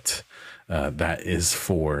is what that is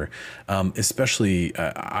for. Especially,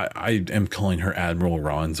 I am calling her Admiral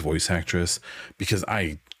Ron's voice actress because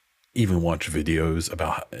I even watch videos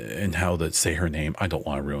about and how to say her name. I don't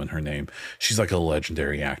want to ruin her name. She's like a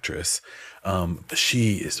legendary actress. But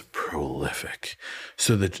she is prolific.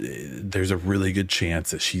 So that there's a really good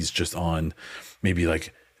chance that she's just on maybe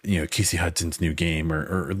like, Casey Hudson's new game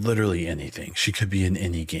or literally anything. She could be in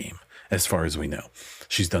any game as far as we know.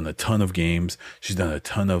 She's done a ton of games. She's done a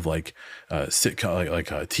ton of like sitcom, like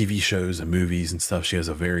TV shows and movies and stuff. She has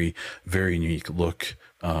a very, very unique look.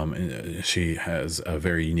 And she has a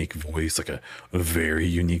very unique voice, like a very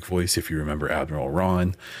unique voice, if you remember Admiral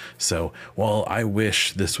Ron. So while I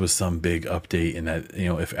wish this was some big update and that,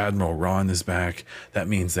 if Admiral Ron is back, that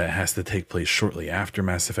means that has to take place shortly after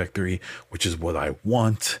Mass Effect 3, which is what I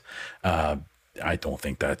want. I don't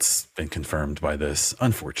think that's been confirmed by this,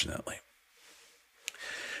 unfortunately.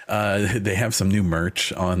 They have some new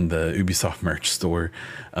merch on the Ubisoft merch store.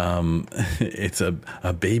 It's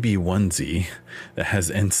a baby onesie that has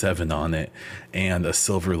N7 on it and a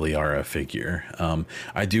silver Liara figure.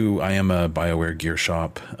 I am a BioWare Gear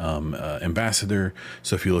Shop ambassador.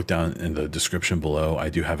 So if you look down in the description below, I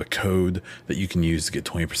do have a code that you can use to get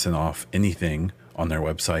 20% off anything on their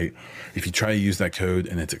website. If you try to use that code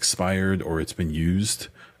and it's expired or it's been used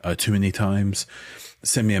too many times,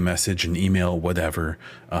 send me a message, an email, whatever,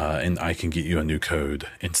 and I can get you a new code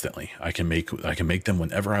instantly. I can make them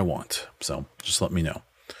whenever I want. So just let me know.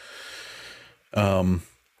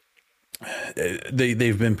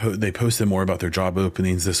 They posted more about their job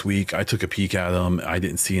openings this week. I took a peek at them. I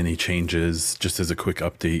didn't see any changes. Just as a quick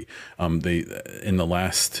update, in the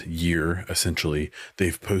last year, essentially,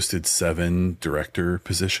 they've posted 7 director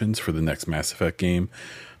positions for the next Mass Effect game.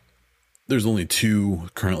 There's only 2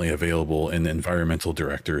 currently available, and the environmental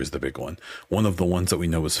director is the big one. One of the ones that we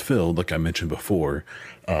know is filled, like I mentioned before,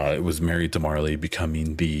 it was Mary DeMarley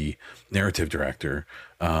becoming the narrative director.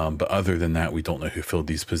 But other than that, we don't know who filled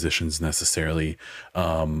these positions necessarily.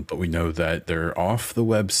 But we know that they're off the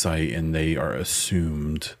website and they are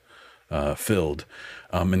assumed filled.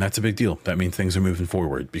 And that's a big deal. That means things are moving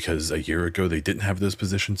forward, because a year ago they didn't have those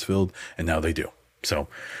positions filled and now they do. So,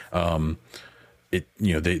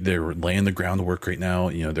 they're laying the groundwork right now.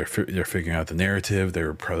 They're figuring out the narrative.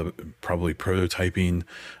 They're probably prototyping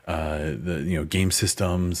the game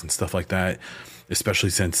systems and stuff like that, especially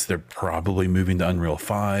since they're probably moving to Unreal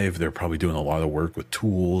 5. They're probably doing a lot of work with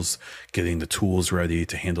tools, getting the tools ready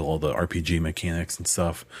to handle all the RPG mechanics and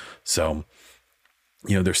stuff. So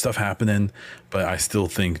there's stuff happening, but I still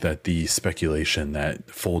think that the speculation that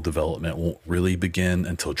full development won't really begin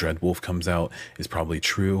until Dreadwolf comes out is probably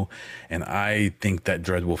true. And I think that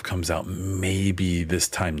Dreadwolf comes out maybe this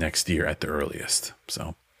time next year at the earliest.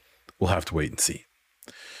 So we'll have to wait and see.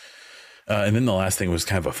 And then the last thing was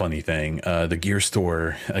kind of a funny thing. The gear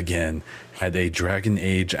store, again, had a Dragon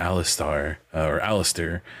Age Alistair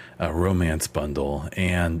romance bundle.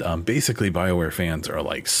 And basically, BioWare fans are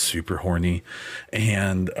like super horny.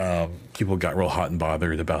 And people got real hot and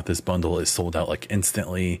bothered about this bundle. It sold out like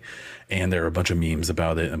instantly. And there are a bunch of memes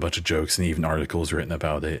about it and a bunch of jokes and even articles written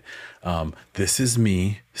about it. This is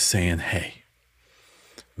me saying, hey,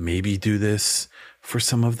 maybe do this for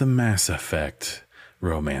some of the Mass Effect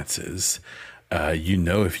romances.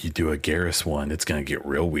 If you do a Garrus one, it's going to get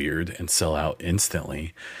real weird and sell out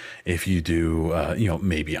instantly. If you do,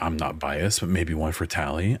 maybe I'm not biased, but maybe one for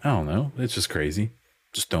Tally. I don't know. It's just crazy.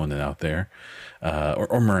 Just throwing it out there.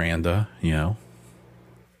 Or Miranda,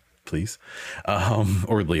 please.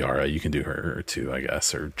 Or Liara, you can do her too, I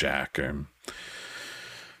guess, or Jack, or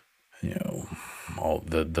all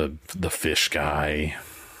the fish guy,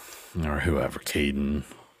 or whoever, Caden.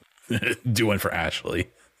 Do one for Ashley.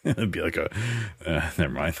 It'd be like never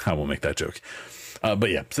mind. I won't make that joke. But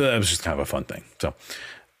yeah, so that was just kind of a fun thing. So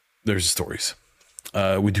there's stories.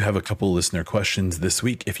 We do have a couple listener questions this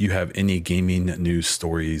week. If you have any gaming news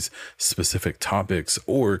stories, specific topics,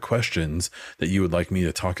 or questions that you would like me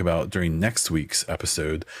to talk about during next week's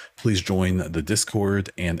episode, please join the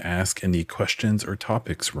Discord and ask in the questions or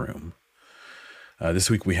topics room. This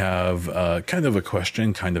week we have kind of a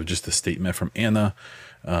question, kind of just a statement from Anna.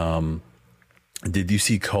 Did you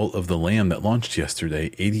see Cult of the Lamb that launched yesterday?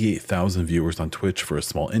 88,000 viewers on Twitch for a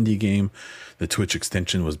small indie game. The Twitch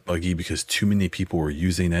extension was buggy because too many people were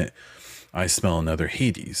using it. I smell another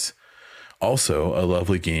Hades. Also, a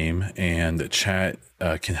lovely game, and chat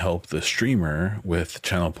can help the streamer with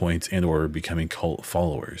channel points and or becoming cult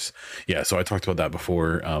followers. Yeah, so I talked about that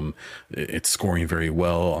before. It's scoring very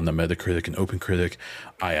well on the Metacritic and OpenCritic.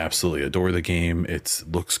 I absolutely adore the game. It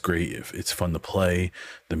looks great. It's fun to play.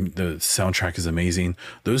 The soundtrack is amazing.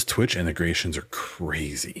 Those Twitch integrations are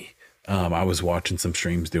crazy. I was watching some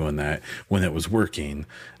streams doing that when it was working,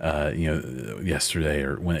 yesterday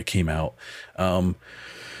or when it came out.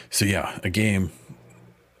 So yeah, a game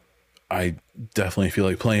I definitely feel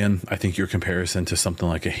like playing. I think your comparison to something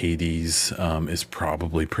like a Hades is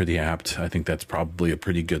probably pretty apt. I think that's probably a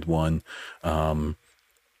pretty good one. Now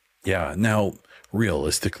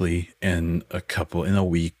realistically, in a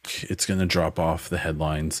week, it's going to drop off the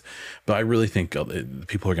headlines, but I really think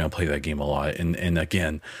people are going to play that game a lot. And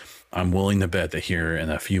again, I'm willing to bet that here in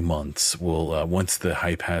a few months, we'll once the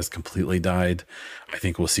hype has completely died, I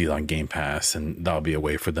think we'll see it on Game Pass, and that'll be a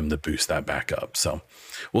way for them to boost that back up. So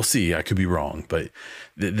we'll see. I could be wrong, but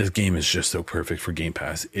this game is just so perfect for Game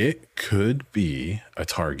Pass. It could be a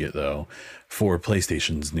target, though, for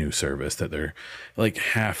PlayStation's new service that they're like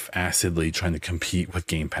half-assedly trying to compete with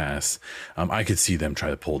Game Pass. I could see them try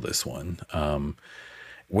to pull this one.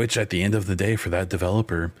 Which at the end of the day, for that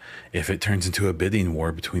developer, if it turns into a bidding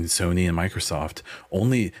war between Sony and Microsoft,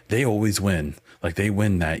 they always win. Like, they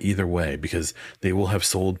win that either way, because they will have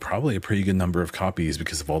sold probably a pretty good number of copies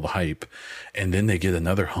because of all the hype. And then they get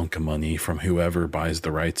another hunk of money from whoever buys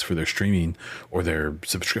the rights for their streaming or their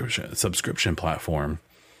subscription platform.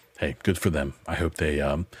 Hey, good for them. I hope they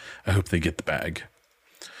get the bag.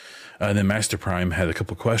 Then Master Prime had a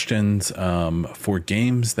couple questions. For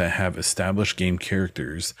games that have established game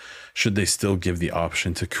characters, should they still give the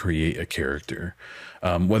option to create a character?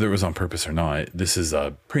 Whether it was on purpose or not, this is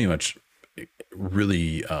pretty much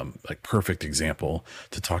really like perfect example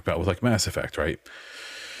to talk about with like Mass Effect, right?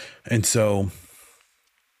 And so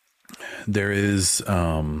there is,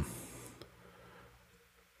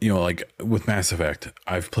 like with Mass Effect,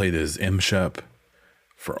 I've played as M. Shep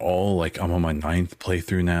for I'm on my 9th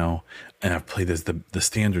playthrough now, and I've played as the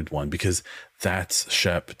standard one because that's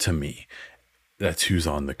Shep to me. That's who's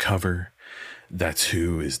on the cover. That's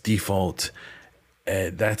who is default.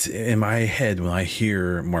 That's in my head. When I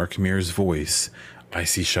hear Mark Meer's voice, I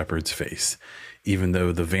see Shepard's face, even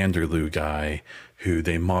though the Vanderloo guy who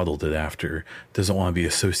they modeled it after doesn't want to be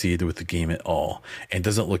associated with the game at all and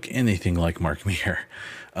doesn't look anything like Mark Meer.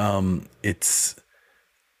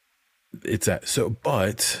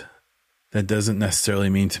 But that doesn't necessarily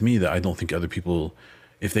mean to me that I don't think other people,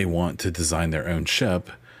 if they want to design their own Shep,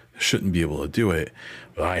 shouldn't be able to do it.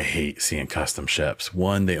 But I hate seeing custom Sheps.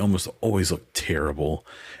 One, they almost always look terrible.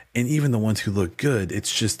 And even the ones who look good,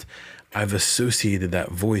 it's just, I've associated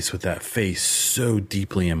that voice with that face so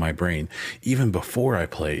deeply in my brain, even before I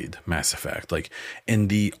played Mass Effect. Like, in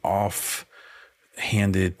the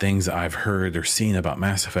off-handed things I've heard or seen about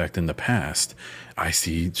Mass Effect in the past, I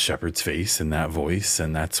see Shepard's face and that voice,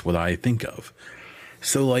 and that's what I think of.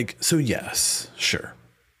 So yes, sure.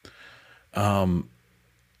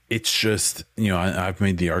 It's just, I've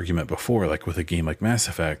made the argument before, like with a game like Mass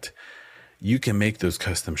Effect, you can make those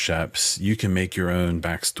custom sheps. You can make your own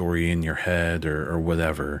backstory in your head or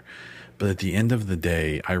whatever. But at the end of the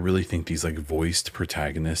day, I really think these like voiced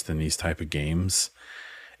protagonists in these type of games,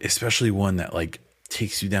 especially one that like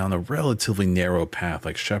takes you down a relatively narrow path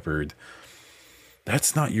like Shepard,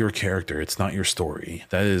 that's not your character. It's not your story.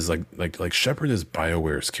 That is like Shepard is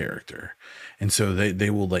BioWare's character. And so they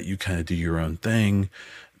will let you kind of do your own thing.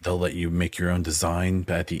 They'll let you make your own design.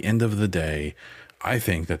 But at the end of the day, I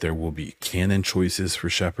think that there will be canon choices for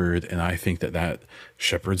Shepard. And I think that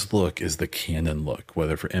Shepard's look is the canon look,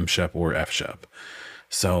 whether for M-Shep or F-Shep.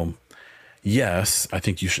 So yes, I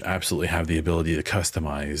think you should absolutely have the ability to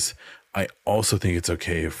customize. I also think it's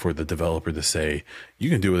okay for the developer to say,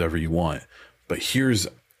 you can do whatever you want, but here's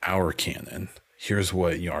our canon. Here's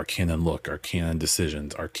what, our canon look, our canon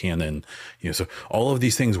decisions, our canon, so all of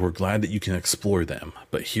these things, we're glad that you can explore them,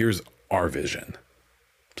 but here's our vision.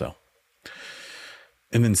 So,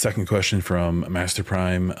 and then second question from Master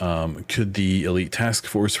Prime, could the Elite Task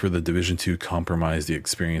Force for the Division 2 compromise the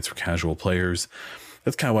experience for casual players?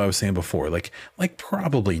 That's kind of what I was saying before. Like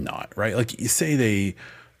probably not, right? Like you say they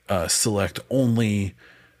select only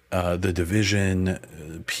the Division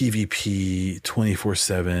PvP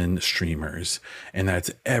 24/7 streamers, and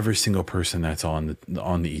that's every single person that's on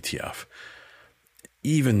the ETF.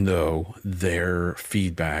 Even though their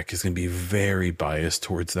feedback is going to be very biased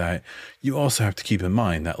towards that, you also have to keep in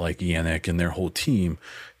mind that like Yannick and their whole team,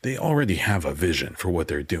 they already have a vision for what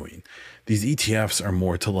they're doing. These ETFs are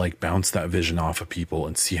more to like bounce that vision off of people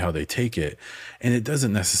and see how they take it. And it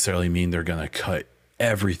doesn't necessarily mean they're going to cut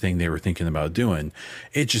everything they were thinking about doing.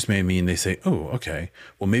 It just may mean they say, oh, okay,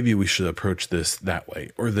 well, maybe we should approach this that way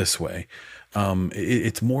or this way.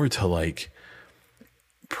 It's more to like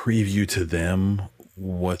preview to them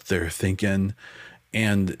what they're thinking.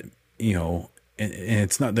 And, and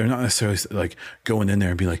it's not, they're not necessarily like going in there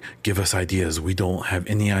and being like, give us ideas. We don't have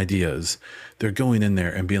any ideas. They're going in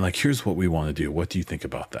there and being like, here's what we want to do. What do you think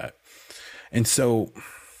about that? And so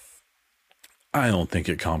I don't think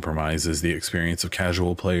it compromises the experience of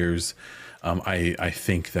casual players. I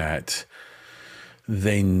think that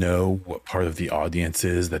they know what part of the audience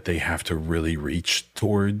is that they have to really reach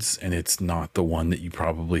towards, and it's not the one that you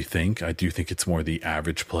probably think. I do think it's more the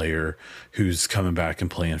average player who's coming back and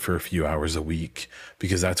playing for a few hours a week,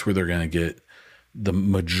 because that's where they're going to get the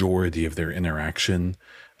majority of their interaction.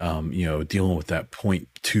 Dealing with that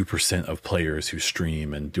 0.2% of players who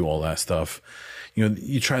stream and do all that stuff.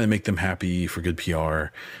 You try to make them happy for good PR,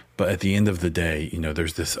 but at the end of the day,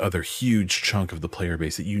 there's this other huge chunk of the player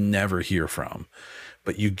base that you never hear from,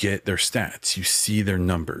 but you get their stats, you see their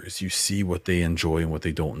numbers, you see what they enjoy and what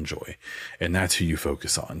they don't enjoy. And that's who you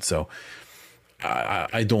focus on. So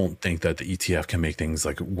I don't think that the ETF can make things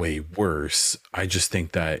like way worse. I just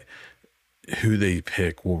think that who they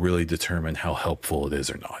pick will really determine how helpful it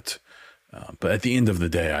is or not. But at the end of the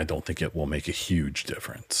day, I don't think it will make a huge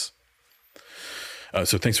difference.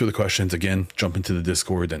 So thanks for the questions. Again, jump into the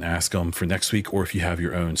Discord and ask them for next week, or if you have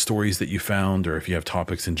your own stories that you found, or if you have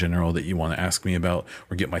topics in general that you want to ask me about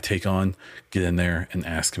or get my take on, get in there and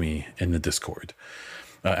ask me in the Discord.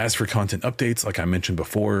 As for content updates, like I mentioned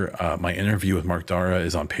before, my interview with Mark Dara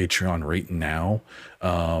is on Patreon right now,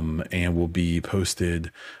 and will be posted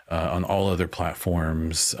on all other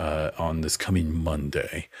platforms on this coming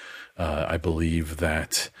Monday. I believe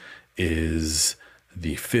that is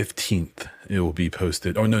the 15th. It will be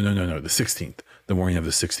posted. Oh, no, the 16th. The morning of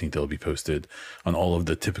the 16th, it'll be posted on all of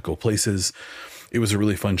the typical places. It was a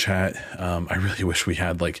really fun chat. I really wish we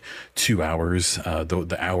had like 2 hours.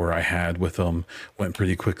 The hour I had with them went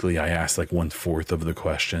pretty quickly. I asked like 1/4 of the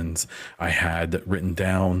questions I had written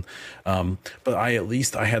down. But I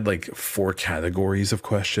had like 4 categories of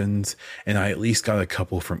questions, and I at least got a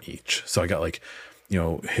couple from each. So I got like,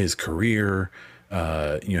 his career,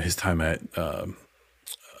 his time at,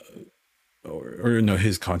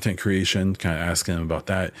 his content creation, kind of asking him about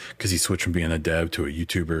that, because he switched from being a dev to a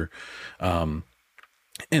YouTuber.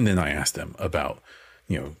 And then I asked him about,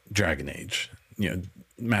 Dragon Age,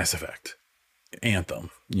 Mass Effect,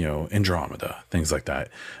 Anthem, Andromeda, things like that.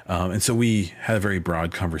 And so we had a very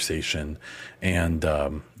broad conversation, and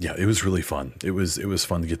it was really fun. It was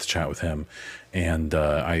fun to get to chat with him. And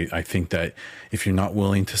I think that if you're not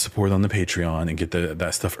willing to support on the Patreon and get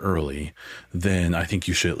that stuff early, then I think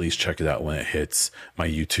you should at least check it out when it hits my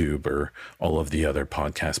YouTube or all of the other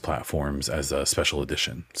podcast platforms as a special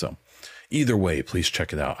edition. So either way, please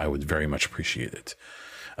check it out. I would very much appreciate it.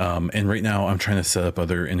 And right now I'm trying to set up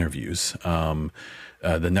other interviews.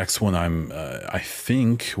 The next one I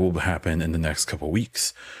think will happen in the next couple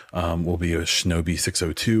weeks. Will be a Shinobi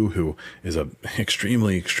 602, who is a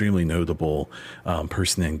extremely notable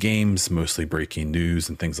person in games, mostly breaking news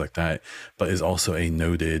and things like that, but is also a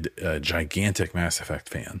noted gigantic Mass Effect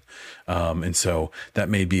fan. And so that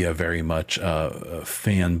may be a very much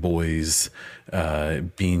fanboys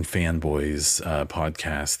being fanboys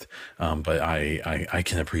podcast, but I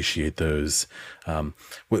can appreciate those.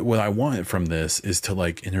 What I want from this is to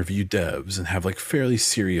like interview devs and have like fairly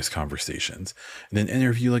serious conversations, and then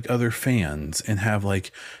interview like other fans and have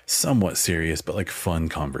like somewhat serious but like fun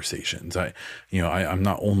conversations. I'm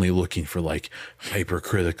not only looking for like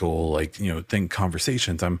hypercritical, like, think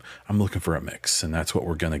conversations. I'm looking for a mix, and that's what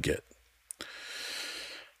we're gonna get.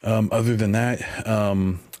 Other than that,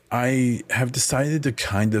 I have decided to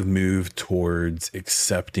kind of move towards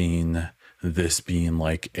accepting this being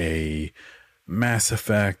like a Mass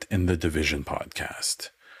Effect and the Division podcast.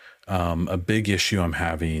 A big issue I'm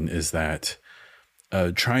having is that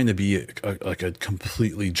trying to be like a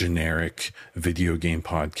completely generic video game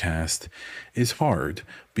podcast is hard,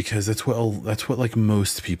 because that's what like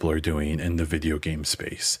most people are doing in the video game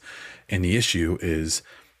space. And the issue is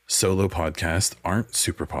solo podcasts aren't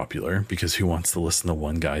super popular, because who wants to listen to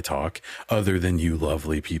one guy talk other than you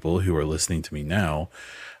lovely people who are listening to me now?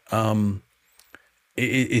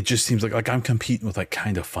 It just seems like I'm competing with like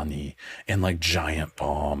Kind of Funny and like Giant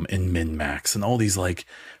Bomb and Min-Max and all these like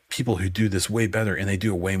people who do this way better, and they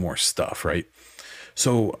do way more stuff, right?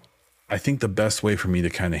 So I think the best way for me to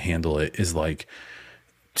kind of handle it is like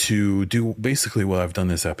to do basically what I've done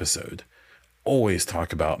this episode. Always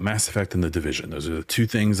talk about Mass Effect and the Division. Those are the two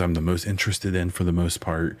things I'm the most interested in for the most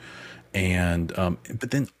part. And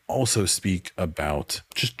but then also speak about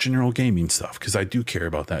just general gaming stuff, because I do care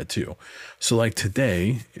about that too. So like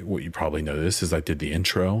today, what you probably noticed is I did the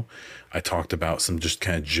intro. I talked about some just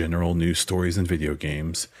kind of general news stories in video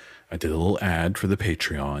games. I did a little ad for the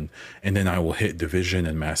Patreon, and then I will hit Division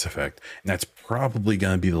and Mass Effect. And that's probably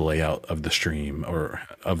going to be the layout of the stream or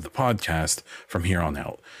of the podcast from here on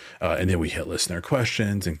out. And then we hit listener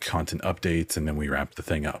questions and content updates, and then we wrap the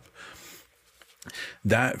thing up.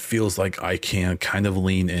 That feels like I can kind of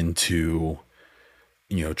lean into,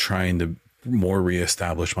 trying to more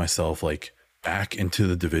reestablish myself like back into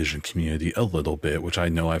the Division community a little bit, which I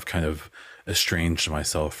know I've kind of estranged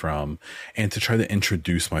myself from, and to try to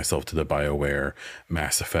introduce myself to the BioWare,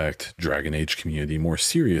 Mass Effect, Dragon Age community more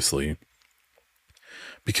seriously.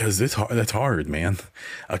 Because that's hard, man.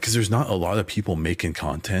 Because there's not a lot of people making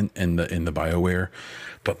content in the BioWare,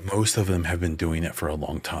 but most of them have been doing it for a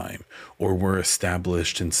long time, or were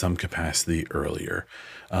established in some capacity earlier.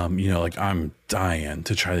 Like I'm dying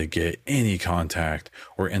to try to get any contact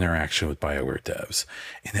or interaction with BioWare devs,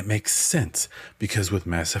 and it makes sense because with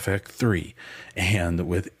Mass Effect 3, and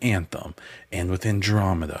with Anthem, and with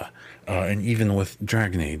Andromeda, and even with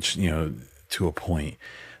Dragon Age, to a point,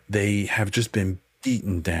 they have just been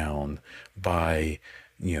beaten down by,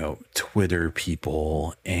 Twitter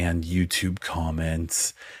people and YouTube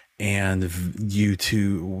comments and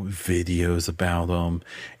YouTube videos about them.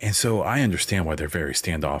 And so I understand why they're very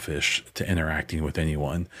standoffish to interacting with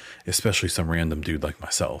anyone, especially some random dude like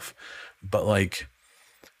myself. But like,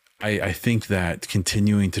 I think that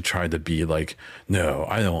continuing to try to be like, no,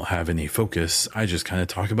 I don't have any focus, I just kind of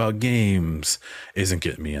talk about games, isn't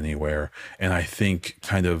getting me anywhere. And I think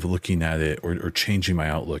kind of looking at it or changing my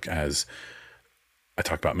outlook as I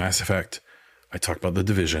talk about Mass Effect, I talk about the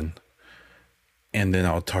Division, and then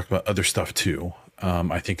I'll talk about other stuff too.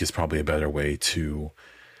 I think is probably a better way to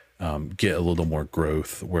get a little more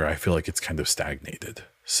growth where I feel like it's kind of stagnated.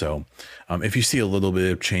 So if you see a little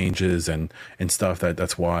bit of changes and stuff,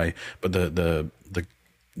 that's why. But the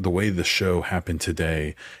way the show happened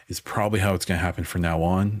today is probably how it's going to happen from now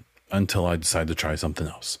on until I decide to try something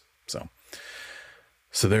else.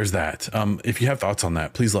 So there's that. If you have thoughts on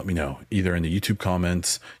that, please let me know, either in the YouTube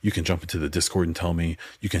comments. You can jump into the Discord and tell me.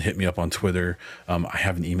 You can hit me up on Twitter. I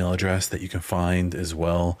have an email address that you can find as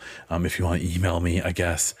well. If you want to email me, I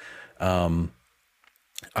guess.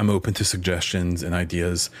 I'm open to suggestions and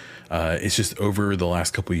ideas. It's just over the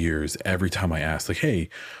last couple of years, every time I ask, like, hey,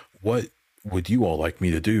 what would you all like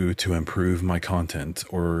me to do to improve my content,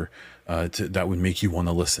 or that would make you want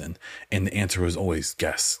to listen? And the answer was always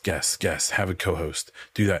guess, have a co-host,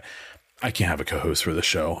 do that. I can't have a co-host for the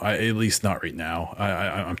show. At least not right now.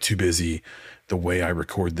 I'm too busy. The way I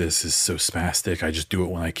record this is so spastic. I just do it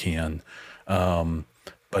when I can.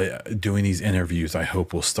 But doing these interviews, I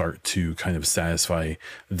hope will start to kind of satisfy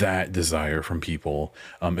that desire from people,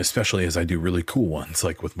 especially as I do really cool ones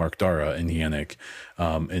like with Mark Dara and Yannick,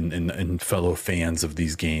 and fellow fans of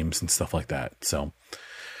these games and stuff like that. So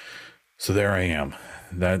there I am.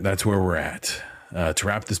 That's where we're at. To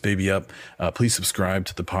wrap this baby up, please subscribe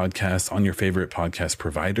to the podcast on your favorite podcast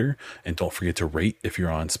provider. And don't forget to rate if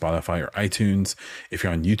you're on Spotify or iTunes. If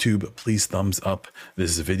you're on YouTube, please thumbs up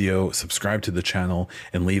this video, subscribe to the channel,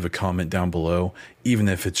 and leave a comment down below. Even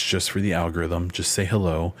if it's just for the algorithm, just say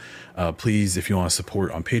hello. Please, if you want to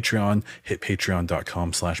support on Patreon, hit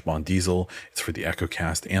patreon.com/BondDiesel. It's for the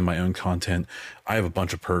EchoCast and my own content. I have a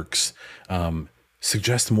bunch of perks.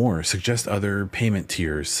 Suggest more, suggest other payment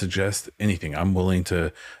tiers, suggest anything. I'm willing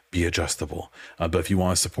to be adjustable. But if you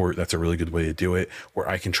want to support, that's a really good way to do it, where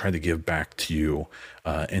I can try to give back to you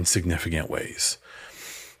in significant ways.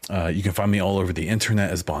 You can find me all over the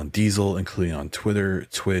internet as Bond Diesel, including on Twitter,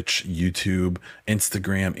 Twitch, YouTube,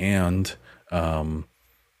 Instagram, and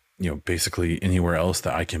basically anywhere else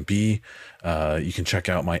that I can be. You can check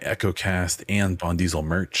out my EchoCast and Bond Diesel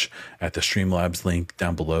merch at the Streamlabs link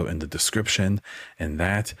down below in the description. And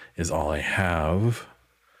that is all I have.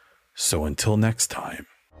 So until next time.